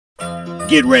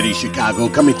Get ready, Chicago.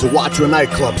 Coming to Watra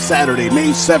Nightclub Saturday,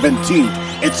 May 17th.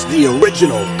 It's the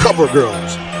original Cover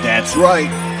Girls. That's right.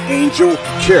 Angel,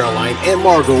 Caroline, and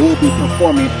Margot will be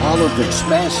performing all of their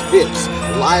smash hits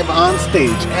live on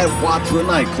stage at Watra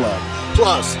Nightclub.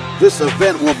 Plus, this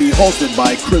event will be hosted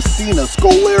by Christina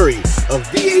Scoleri of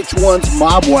VH1's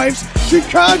Mob Wives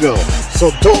Chicago.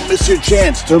 So don't miss your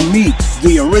chance to meet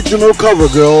the original Cover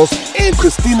Girls and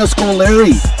Christina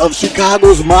Scoleri of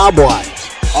Chicago's Mob Wives.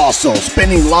 Also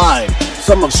spinning live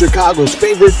some of Chicago's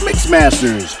favorite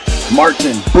mixmasters,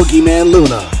 Martin Boogeyman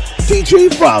Luna,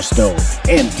 DJ Fausto,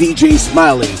 and DJ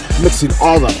Smiley, mixing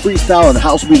all the freestyle and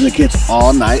house music hits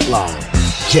all night long.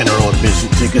 General admission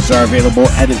tickets are available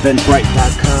at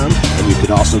eventbrite.com, and you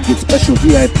can also get special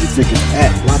VIP tickets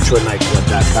at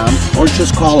watranightclub.com, or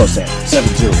just call us at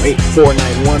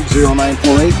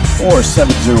 708-491-0948 or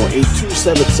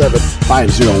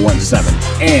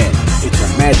 708-277-5017. And it's a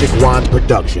Magic Wand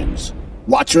Productions.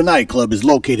 Watra Nightclub is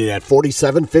located at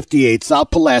 4758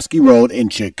 South Pulaski Road in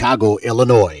Chicago,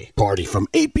 Illinois. Party from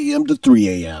 8 p.m. to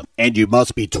 3 a.m. And you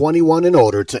must be 21 and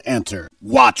older to enter.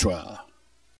 Watra.